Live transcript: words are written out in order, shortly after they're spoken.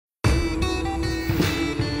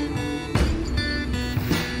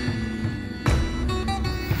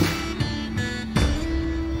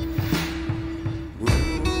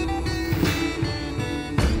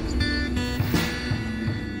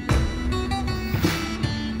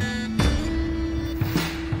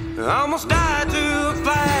Almost died to a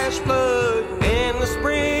flash flood in the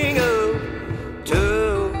spring of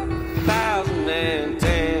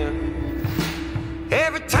 2010.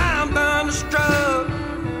 Every time thunder struck,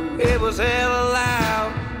 it was hella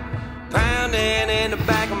loud, pounding in the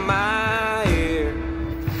back of my ear.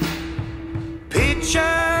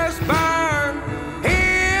 Pictures burn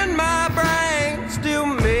in my brain, still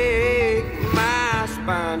make my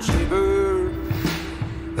spine shiver,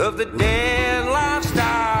 of the dead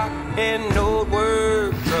livestock and old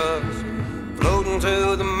work trucks floating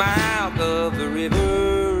to the mouth of the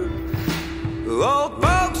river. Old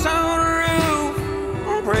folks on the roof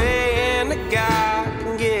praying that God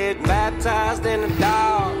can get baptized in the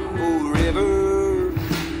dark old river.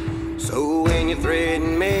 So when you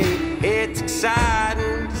threaten me, it's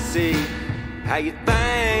exciting to see how you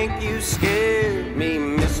think you scared me,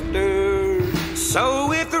 mister.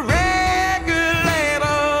 So if the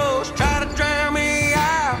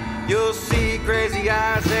crazy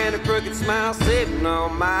eyes and a crooked smile sitting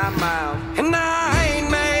on my mouth. And I ain't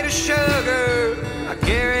made of sugar, I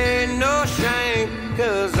carry no shame,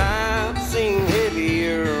 'cause I've seen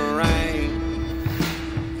heavier rain.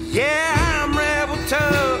 Yeah, I'm rebel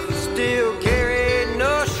tough, still carry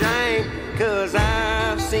no shame, 'cause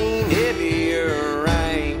I've seen heavier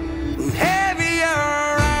rain.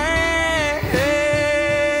 Heavier rain.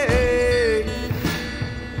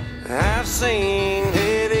 I've seen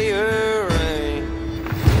heavier rain.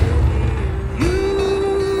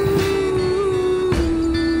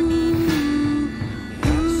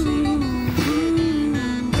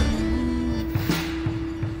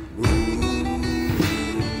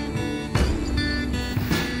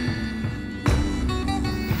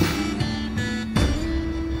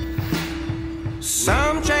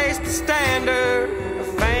 Some chase the standard,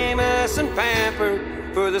 famous and pampered,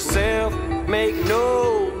 for the self, make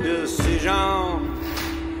no decision.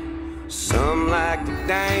 Some like the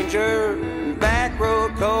danger, back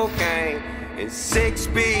road cocaine, and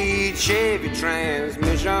 6-speed Chevy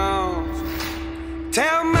transmissions.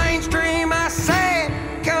 Tell mainstream I said,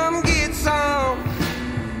 come get some.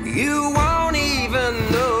 You won't even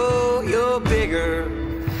know you're bigger,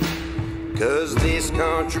 'cause this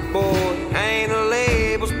country boy ain't a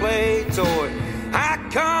labels play toy. I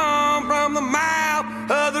come from the mouth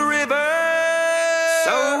of the river.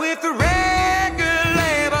 So if the record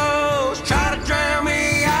labels try to drown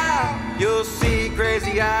me out, you'll see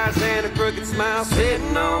crazy eyes and a crooked smile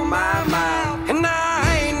sitting on my mouth. And I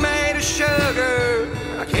ain't made of sugar,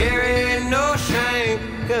 I carry no shame,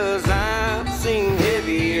 'cause I've seen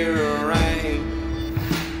heavier rain.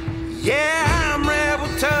 Yeah, I'm rebel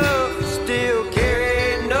tough, still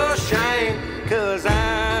carry no shame, 'cause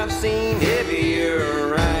I've seen heavier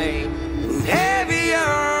rain.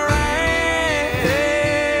 Heavier rain.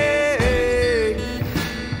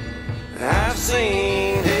 I've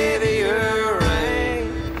seen heavier rain.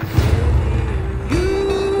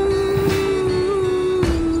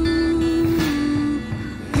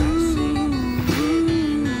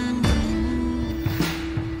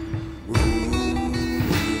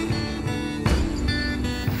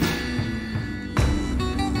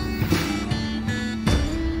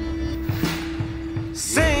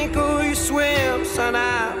 Sink or you swim, son,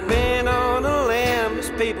 I've been on a limb as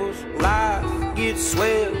people's life gets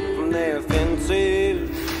swept from their fences.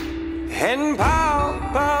 And Paul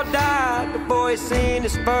died before he seen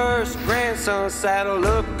his first grandson saddle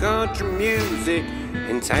up country music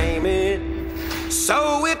and tame it.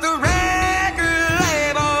 So if the